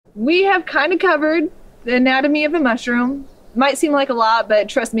We have kind of covered the anatomy of a mushroom. Might seem like a lot, but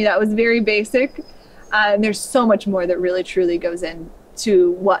trust me, that was very basic. And there's so much more that really truly goes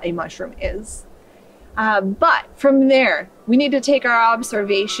into what a mushroom is. But from there, we need to take our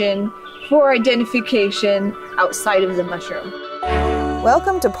observation for identification outside of the mushroom.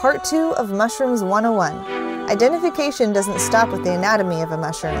 Welcome to part 2 of Mushrooms 101. Identification doesn't stop with the anatomy of a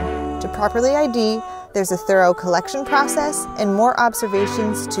mushroom. To properly ID, there's a thorough collection process and more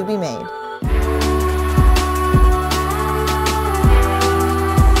observations to be made.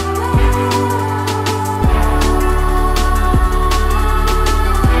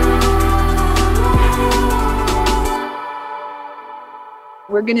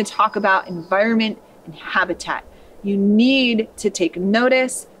 We're going to talk about environment and habitat. You need to take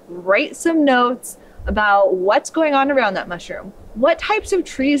notice, write some notes about what's going on around that mushroom. What types of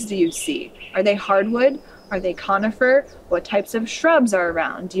trees do you see? Are they hardwood? Are they conifer? What types of shrubs are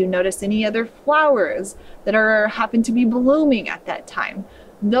around? Do you notice any other flowers that happen to be blooming at that time?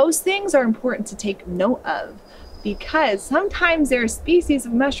 Those things are important to take note of, because sometimes there are species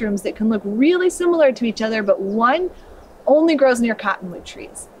of mushrooms that can look really similar to each other, but one only grows near cottonwood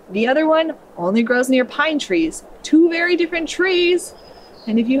trees. The other one only grows near pine trees. Two very different trees.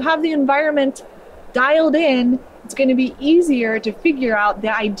 And if you have the environment dialed in, it's going to be easier to figure out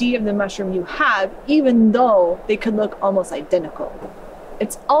the ID of the mushroom you have, even though they could look almost identical.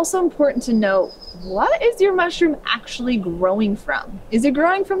 It's also important to know, what is your mushroom actually growing from? Is it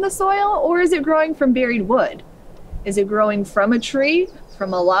growing from the soil, or is it growing from buried wood? Is it growing from a tree,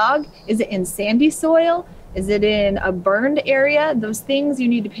 from a log? Is it in sandy soil? Is it in a burned area? Those things you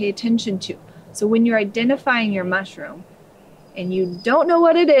need to pay attention to. So when you're identifying your mushroom and you don't know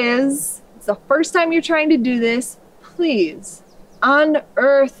what it is, it's the first time you're trying to do this, please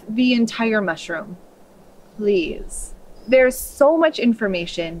unearth the entire mushroom. Please. There's so much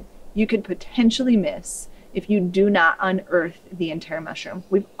information you could potentially miss if you do not unearth the entire mushroom.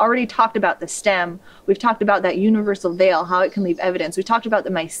 We've already talked about the stem. We've talked about that universal veil, how it can leave evidence. We talked about the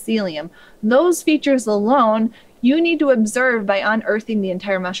mycelium. Those features alone, you need to observe by unearthing the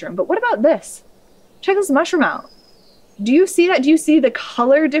entire mushroom. But what about this? Check this mushroom out. Do you see that? Do you see the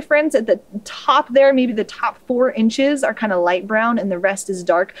color difference at the top there? Maybe the top 4 inches are kind of light brown and the rest is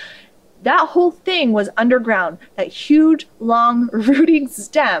dark. That whole thing was underground. That huge, long, rooting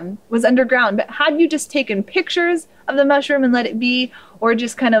stem was underground. But had you just taken pictures of the mushroom and let it be, or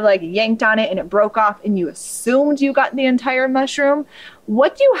just kind of like yanked on it and it broke off and you assumed you got the entire mushroom,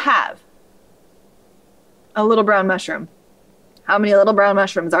 what do you have? A little brown mushroom. How many little brown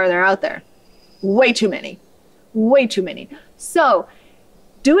mushrooms are there out there? Way too many. Way too many. So,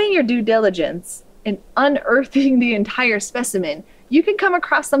 doing your due diligence and unearthing the entire specimen, you can come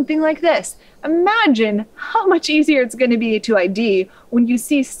across something like this. Imagine how much easier it's going to be to ID when you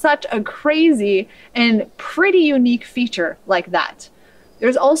see such a crazy and pretty unique feature like that.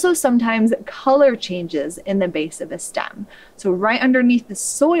 There's also sometimes color changes in the base of a stem. So right underneath the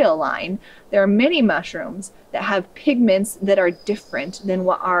soil line, there are many mushrooms that have pigments that are different than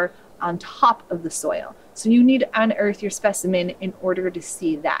what are on top of the soil. So you need to unearth your specimen in order to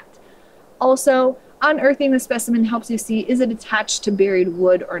see that. Also, unearthing the specimen helps you see, is it attached to buried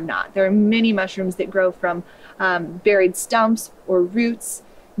wood or not? There are many mushrooms that grow from buried stumps or roots.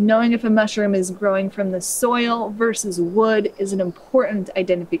 Knowing if a mushroom is growing from the soil versus wood is an important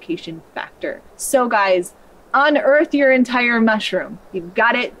identification factor. So guys, unearth your entire mushroom. You've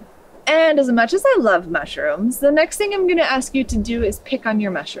got it. And as much as I love mushrooms, the next thing I'm going to ask you to do is pick on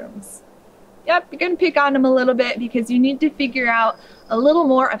your mushrooms. Yep, you're going to pick on them a little bit because you need to figure out a little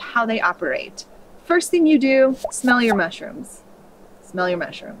more of how they operate. First thing you do, smell your mushrooms. Smell your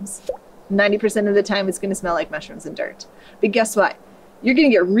mushrooms. 90% of the time it's going to smell like mushrooms and dirt. But guess what? You're going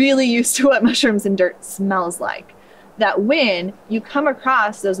to get really used to what mushrooms and dirt smells like. That when you come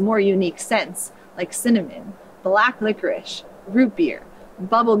across those more unique scents, like cinnamon, black licorice, root beer,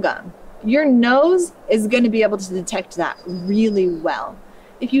 bubble gum, your nose is going to be able to detect that really well.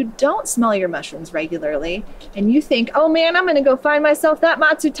 If you don't smell your mushrooms regularly and you think, oh man, I'm gonna go find myself that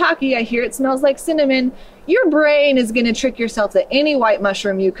matsutake, I hear it smells like cinnamon, your brain is gonna trick yourself that any white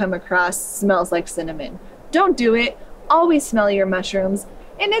mushroom you come across smells like cinnamon. Don't do it. Always smell your mushrooms,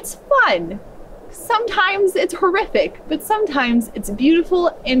 and it's fun. Sometimes it's horrific, but sometimes it's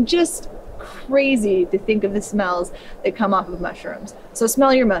beautiful and just crazy to think of the smells that come off of mushrooms. So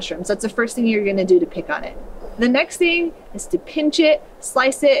smell your mushrooms. That's the first thing you're gonna do to pick on it. The next thing is to pinch it,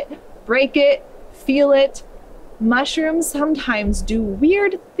 slice it, break it, feel it. Mushrooms sometimes do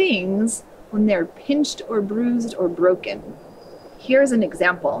weird things when they're pinched or bruised or broken. Here's an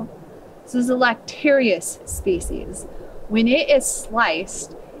example. This is a lactarius species. When it is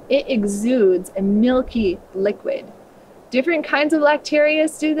sliced, it exudes a milky liquid. Different kinds of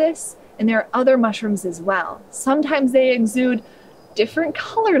Lactarius do this, and there are other mushrooms as well. Sometimes they exude different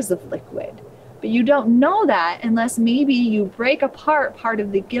colors of liquid, but you don't know that unless maybe you break apart part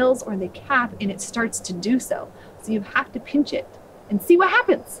of the gills or the cap and it starts to do so. So you have to pinch it and see what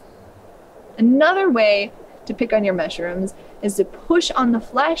happens. Another way to pick on your mushrooms is to push on the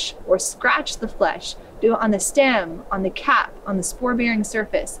flesh or scratch the flesh. Do it on the stem, on the cap, on the spore-bearing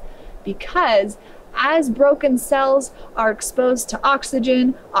surface, because as broken cells are exposed to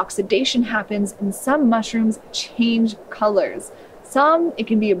oxygen, oxidation happens and some mushrooms change colors. Some, it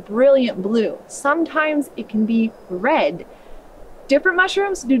can be a brilliant blue. Sometimes it can be red. Different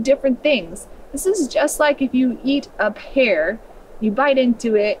mushrooms do different things. This is just like if you eat a pear, you bite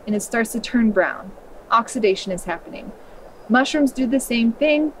into it and it starts to turn brown. Oxidation is happening. Mushrooms do the same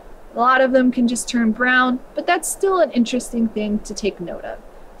thing. A lot of them can just turn brown, but that's still an interesting thing to take note of.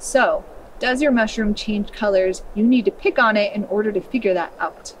 So, does your mushroom change colors? You need to pick on it in order to figure that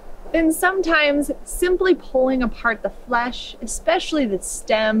out. Then sometimes simply pulling apart the flesh, especially the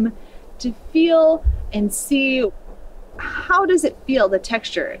stem, to feel and see how does it feel, the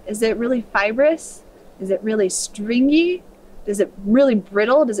texture. Is it really fibrous? Is it really stringy? Is it really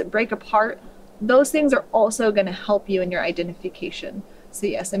brittle? Does it break apart? Those things are also going to help you in your identification. So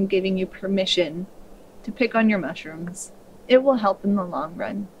yes, I'm giving you permission to pick on your mushrooms. It will help in the long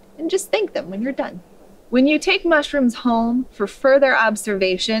run. And just thank them when you're done. When you take mushrooms home for further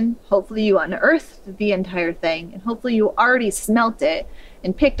observation, hopefully you unearthed the entire thing, and hopefully you already smelt it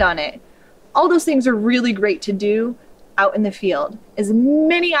and picked on it. All those things are really great to do out in the field. As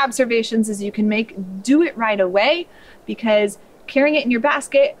many observations as you can make, do it right away, because carrying it in your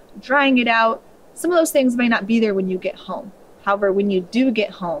basket, drying it out, some of those things may not be there when you get home. However, when you do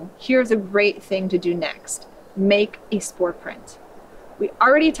get home, here's a great thing to do next. Make a spore print. We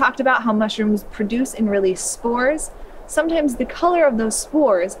already talked about how mushrooms produce and release spores. Sometimes the color of those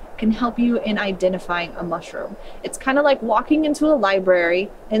spores can help you in identifying a mushroom. It's kind of like walking into a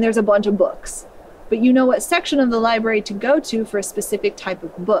library and there's a bunch of books, but you know what section of the library to go to for a specific type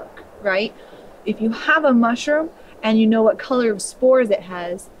of book, right? If you have a mushroom and you know what color of spores it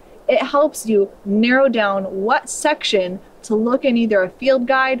has, it helps you narrow down what section to look in either a field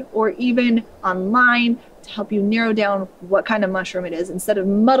guide or even online to help you narrow down what kind of mushroom it is instead of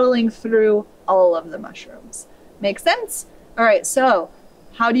muddling through all of the mushrooms. Make sense? All right, so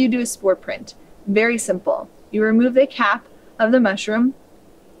how do you do a spore print? Very simple. You remove the cap of the mushroom.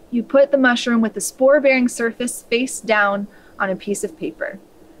 You put the mushroom with the spore-bearing surface face down on a piece of paper.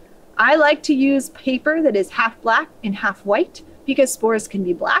 I like to use paper that is half black and half white because spores can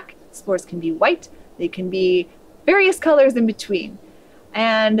be black, spores can be white, they can be various colors in between.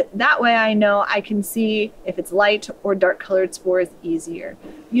 And that way I know I can see if it's light or dark colored spores easier.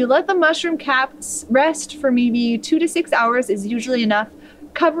 You let the mushroom cap rest for maybe 2 to 6 hours is usually enough.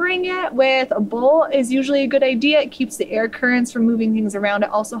 Covering it with a bowl is usually a good idea. It keeps the air currents from moving things around. It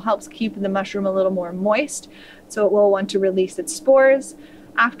also helps keep the mushroom a little more moist, so it will want to release its spores.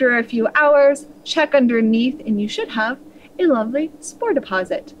 After a few hours, check underneath and you should have a lovely spore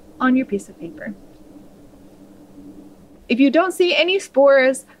deposit on your piece of paper. If you don't see any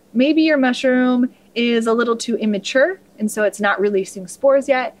spores, maybe your mushroom is a little too immature and so it's not releasing spores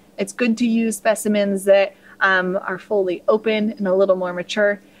yet. It's good to use specimens that are fully open and a little more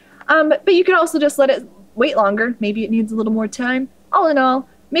mature. But you can also just let it wait longer. Maybe it needs a little more time. All in all,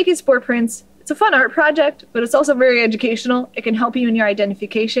 making spore prints, it's a fun art project, but it's also very educational. It can help you in your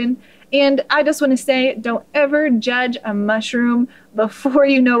identification. And I just want to say, don't ever judge a mushroom before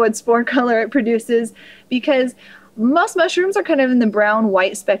you know what spore color it produces, because most mushrooms are kind of in the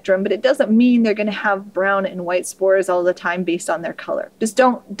brown-white spectrum, but it doesn't mean they're going to have brown and white spores all the time based on their color. Just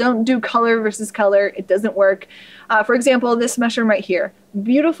don't do color versus color. It doesn't work. For example, this mushroom right here,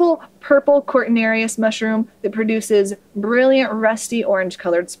 beautiful purple Cortinarius mushroom that produces brilliant rusty orange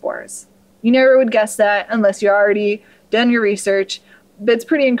colored spores. You never would guess that unless you already done your research, but it's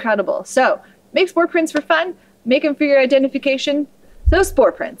pretty incredible. So make spore prints for fun, make them for your identification. So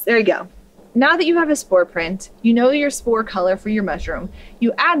spore prints, there you go. Now that you have a spore print, you know your spore color for your mushroom.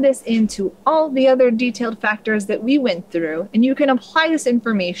 You add this into all the other detailed factors that we went through, and you can apply this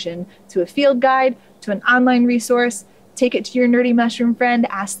information to a field guide, to an online resource, take it to your nerdy mushroom friend,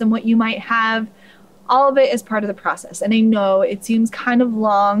 ask them what you might have. All of it is part of the process. And I know it seems kind of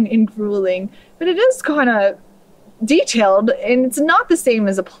long and grueling, but it is kind of detailed, and it's not the same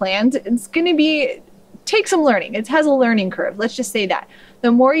as a plant. It's going to take some learning. It has a learning curve. Let's just say that.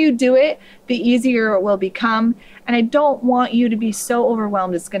 The more you do it, the easier it will become. And I don't want you to be so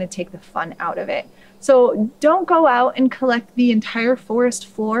overwhelmed it's going to take the fun out of it. So don't go out and collect the entire forest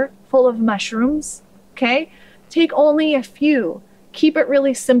floor full of mushrooms, okay? Take only a few. Keep it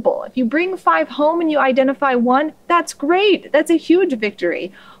really simple. If you bring 5 home and you identify one, that's great. That's a huge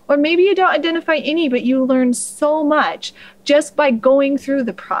victory. Or maybe you don't identify any, but you learn so much just by going through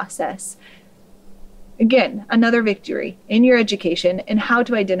the process. Again, another victory in your education and how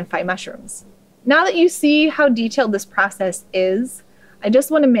to identify mushrooms. Now that you see how detailed this process is, I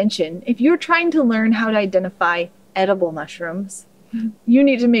just want to mention, if you're trying to learn how to identify edible mushrooms, you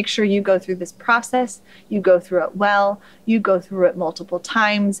need to make sure you go through this process, you go through it well, you go through it multiple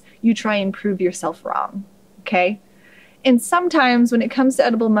times, you try and prove yourself wrong, okay? And sometimes when it comes to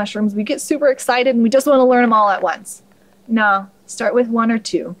edible mushrooms, we get super excited and we just want to learn them all at once. No, start with 1 or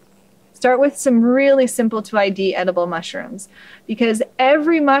 2. Start with some really simple to ID edible mushrooms, because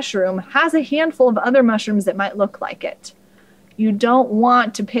every mushroom has a handful of other mushrooms that might look like it. You don't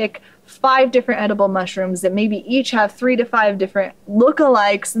want to pick 5 different edible mushrooms that maybe each have 3 to 5 different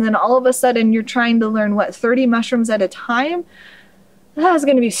lookalikes, and then all of a sudden you're trying to learn, 30 mushrooms at a time? That's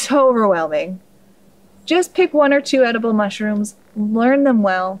going to be so overwhelming. Just pick 1 or 2 edible mushrooms, learn them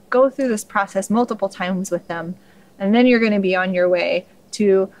well, go through this process multiple times with them, and then you're going to be on your way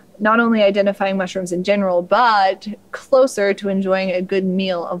to not only identifying mushrooms in general, but closer to enjoying a good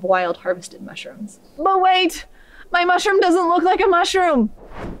meal of wild harvested mushrooms. But wait! My mushroom doesn't look like a mushroom!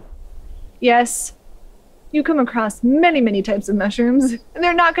 Yes, you come across many, many types of mushrooms, and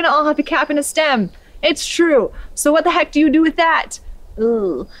they're not going to all have a cap and a stem. It's true. So what the heck do you do with that?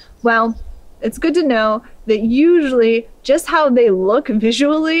 Ugh. Well, it's good to know that usually just how they look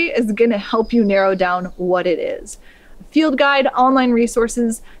visually is going to help you narrow down what it is. Field guide, online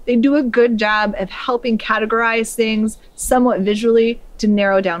resources, they do a good job of helping categorize things somewhat visually to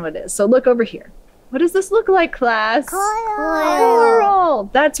narrow down what it is. So look over here. What does this look like, class? Coral.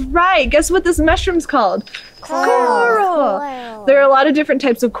 That's right. Guess what this mushroom's called? Coral. There are a lot of different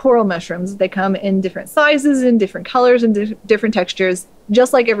types of coral mushrooms. They come in different sizes and different colors and different textures,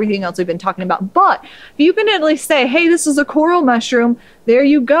 just like everything else we've been talking about. But if you can at least say, hey, this is a coral mushroom, there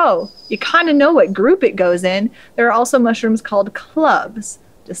you go. You kind of know what group it goes in. There are also mushrooms called clubs,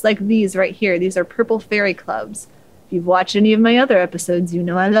 just like these right here. These are purple fairy clubs. If you've watched any of my other episodes, you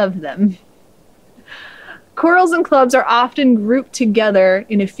know I love them. Corals and clubs are often grouped together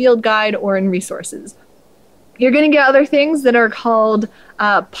in a field guide or in resources. You're going to get other things that are called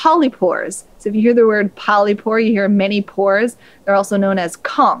polypores. So if you hear the word polypore, you hear many pores. They're also known as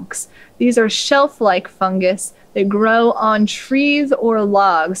conchs. These are shelf-like fungus that grow on trees or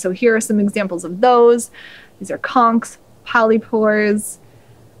logs. So here are some examples of those. These are conchs, polypores,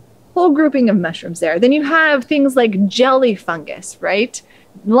 whole grouping of mushrooms there. Then you have things like jelly fungus, right?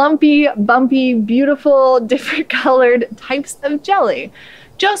 Lumpy, bumpy, beautiful, different colored types of jelly.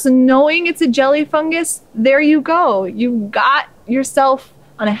 Just knowing it's a jelly fungus, there you go. You got yourself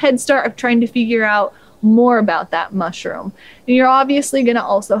on a head start of trying to figure out more about that mushroom. And you're obviously going to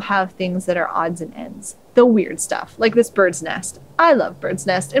also have things that are odds and ends. The weird stuff, like this bird's nest. I love bird's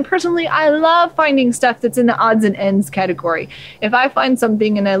nest, and personally, I love finding stuff that's in the odds and ends category. If I find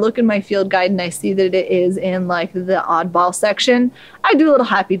something and I look in my field guide and I see that it is in like the oddball section, I do a little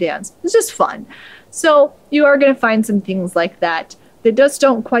happy dance. It's just fun. So you are going to find some things like that that just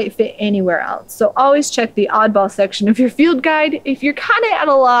don't quite fit anywhere else. So always check the oddball section of your field guide if you're kind of at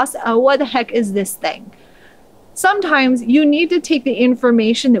a loss, what the heck is this thing? Sometimes you need to take the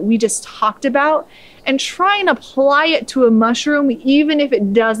information that we just talked about and try and apply it to a mushroom, even if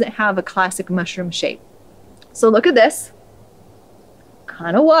it doesn't have a classic mushroom shape. So look at this.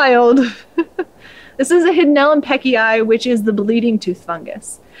 Kind of wild. This is a Hidnellum, which is the bleeding tooth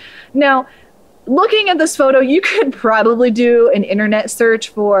fungus. Now, looking at this photo, you could probably do an internet search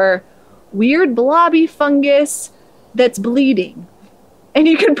for weird blobby fungus that's bleeding, and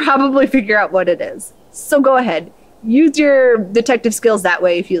you can probably figure out what it is. So go ahead. Use your detective skills that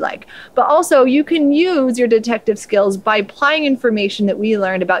way if you like. But also, you can use your detective skills by applying information that we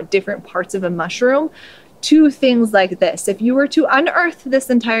learned about different parts of a mushroom to things like this. If you were to unearth this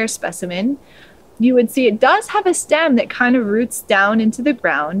entire specimen, you would see it does have a stem that kind of roots down into the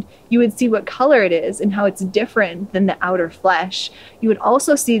ground. You would see what color it is and how it's different than the outer flesh. You would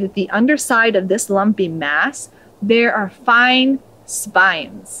also see that the underside of this lumpy mass, there are fine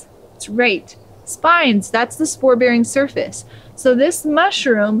spines. That's right. Spines, that's the spore-bearing surface. So this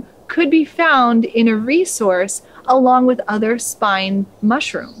mushroom could be found in a resource along with other spine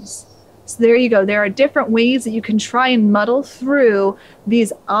mushrooms. So there you go. There are different ways that you can try and muddle through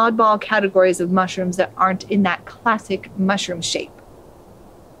these oddball categories of mushrooms that aren't in that classic mushroom shape.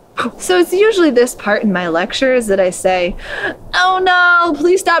 So it's usually this part in my lectures that I say, oh no,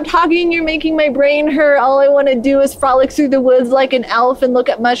 please stop talking, you're making my brain hurt. All I want to do is frolic through the woods like an elf and look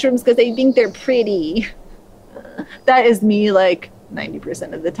at mushrooms because I think they're pretty. That is me like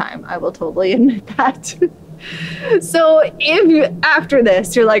 90% of the time. I will totally admit that. So if after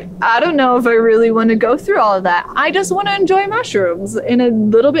this you're like, I don't know if I really want to go through all of that, I just want to enjoy mushrooms in a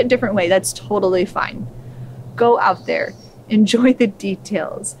little bit different way, that's totally fine. Go out there, enjoy the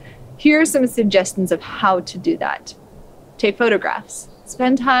details. Here are some suggestions of how to do that. Take photographs.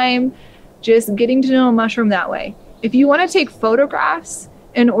 Spend time just getting to know a mushroom that way. If you want to take photographs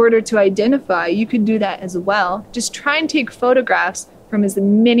in order to identify, you could do that as well. Just try and take photographs from as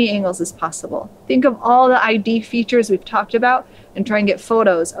many angles as possible. Think of all the ID features we've talked about and try and get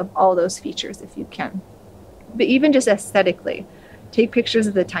photos of all those features if you can. But even just aesthetically, take pictures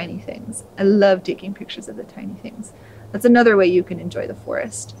of the tiny things. I love taking pictures of the tiny things. That's another way you can enjoy the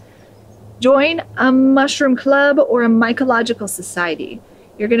forest. Join a mushroom club or a mycological society.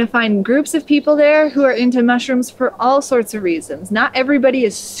 You're going to find groups of people there who are into mushrooms for all sorts of reasons. Not everybody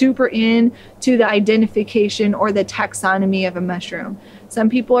is super into the identification or the taxonomy of a mushroom. Some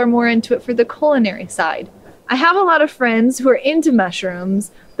people are more into it for the culinary side. I have a lot of friends who are into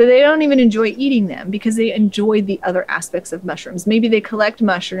mushrooms, but they don't even enjoy eating them because they enjoy the other aspects of mushrooms. Maybe they collect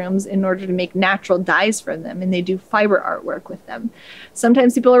mushrooms in order to make natural dyes from them and they do fiber artwork with them.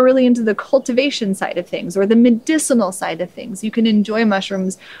 Sometimes people are really into the cultivation side of things or the medicinal side of things. You can enjoy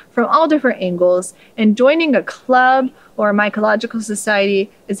mushrooms from all different angles, and joining a club or a mycological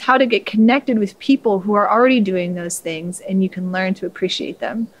society is how to get connected with people who are already doing those things, and you can learn to appreciate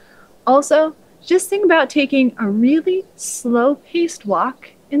them. Also, just think about taking a really slow-paced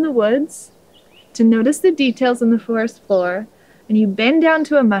walk in the woods to notice the details on the forest floor, and you bend down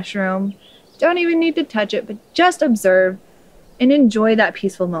to a mushroom. Don't even need to touch it, but just observe and enjoy that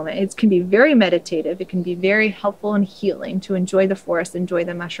peaceful moment. It can be very meditative. It can be very helpful and healing to enjoy the forest, enjoy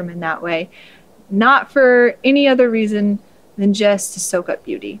the mushroom in that way, not for any other reason than just to soak up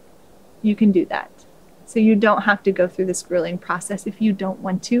beauty. You can do that. So you don't have to go through this grilling process if you don't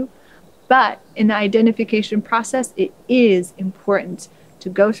want to. But in the identification process, it is important to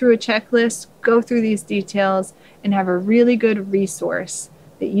go through a checklist, go through these details, and have a really good resource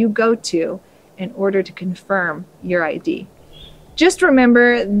that you go to in order to confirm your ID. Just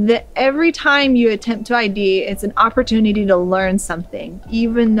remember that every time you attempt to ID, it's an opportunity to learn something,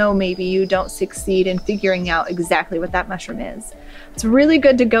 even though maybe you don't succeed in figuring out exactly what that mushroom is. It's really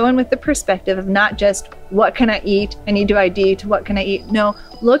good to go in with the perspective of not just, what can I eat? I need to ID, to what can I eat? No,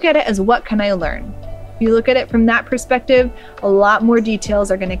 look at it as, what can I learn? If you look at it from that perspective, a lot more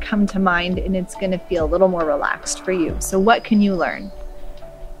details are going to come to mind and it's going to feel a little more relaxed for you. So what can you learn?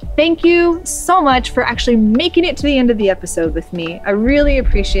 Thank you so much for actually making it to the end of the episode with me. I really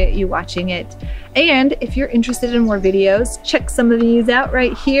appreciate you watching it. And if you're interested in more videos, check some of these out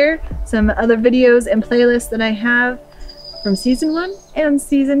right here. Some other videos and playlists that I have from season 1 and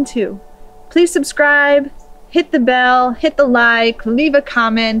season 2. Please subscribe, hit the bell, hit the like, leave a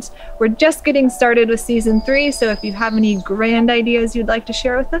comment. We're just getting started with season 3, so if you have any grand ideas you'd like to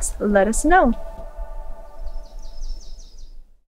share with us, let us know.